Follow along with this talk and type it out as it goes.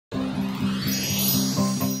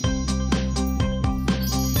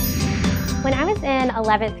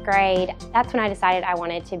11th grade, that's when I decided I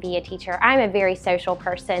wanted to be a teacher. I'm a very social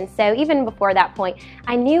person, so even before that point,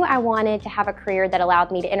 I knew I wanted to have a career that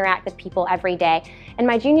allowed me to interact with people every day. In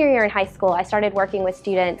my junior year in high school, I started working with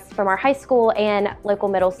students from our high school and local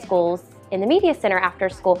middle schools in the media center after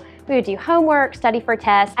school. We would do homework, study for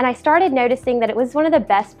tests, and I started noticing that it was one of the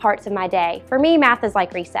best parts of my day. For me, math is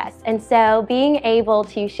like recess, and so being able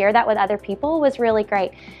to share that with other people was really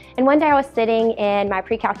great. And one day I was sitting in my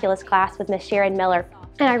pre-calculus class with Miss Sharon Miller,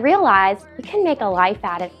 and I realized we can make a life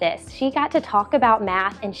out of this. She got to talk about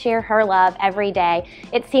math and share her love every day.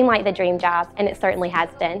 It seemed like the dream job, and it certainly has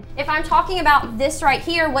been. If I'm talking about this right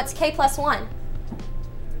here, what's k plus 1?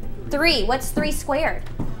 3. What's 3 squared?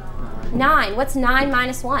 9. What's 9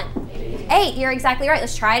 minus 1? 8. You're exactly right.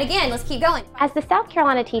 Let's try it again. Let's keep going. As the South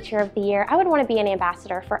Carolina Teacher of the Year, I would want to be an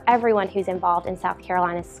ambassador for everyone who's involved in South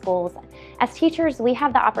Carolina's schools. As teachers, we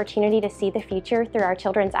have the opportunity to see the future through our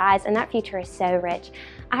children's eyes, and that future is so rich.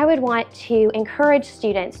 I would want to encourage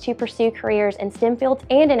students to pursue careers in STEM fields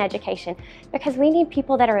and in education because we need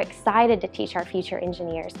people that are excited to teach our future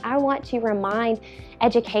engineers. I want to remind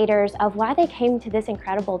educators of why they came to this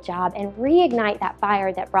incredible job and reignite that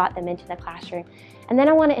fire that brought them into the classroom. And then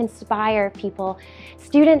I want to inspire people,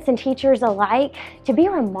 students and teachers alike, to be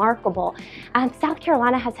remarkable. South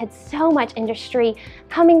Carolina has had so much industry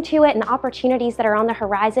coming to it and opportunities that are on the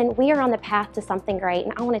horizon. We are on the path to something great,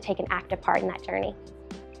 and I want to take an active part in that journey.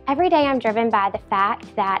 Every day I'm driven by the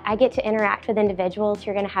fact that I get to interact with individuals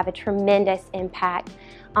who are going to have a tremendous impact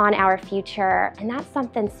on our future, and that's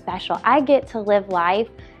something special. I get to live life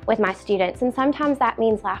with my students, and sometimes that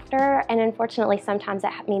means laughter, and unfortunately sometimes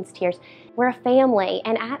that means tears. We're a family,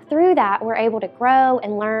 and through that we're able to grow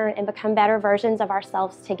and learn and become better versions of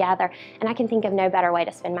ourselves together, and I can think of no better way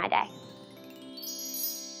to spend my day.